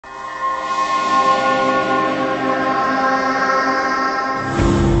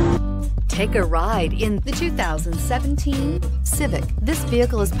Take a ride in the 2017 Civic. This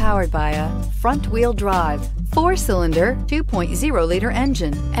vehicle is powered by a front-wheel drive, 4-cylinder, 2.0-liter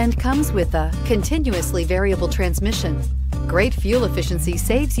engine, and comes with a continuously variable transmission. Great fuel efficiency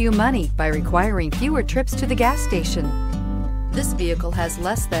saves you money by requiring fewer trips to the gas station. This vehicle has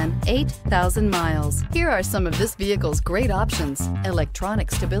less than 8,000 miles. Here are some of this vehicle's great options: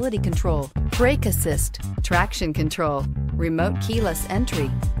 electronic stability control, brake assist, traction control, remote keyless entry,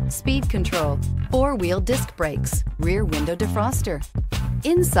 speed control, 4-wheel disc brakes, rear window defroster.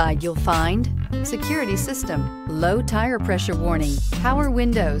 Inside you'll find security system, low tire pressure warning, power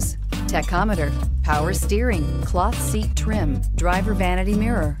windows, tachometer, power steering, cloth seat trim, driver vanity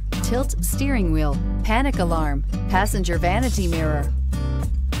mirror, tilt steering wheel, panic alarm, passenger vanity mirror.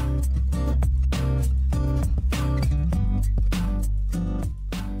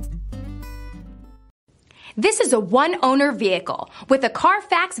 This is a one-owner vehicle with a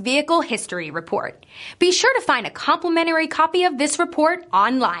Carfax Vehicle History Report. Be sure to find a complimentary copy of this report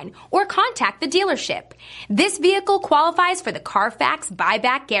online or contact the dealership. This vehicle qualifies for the Carfax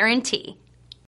Buyback Guarantee.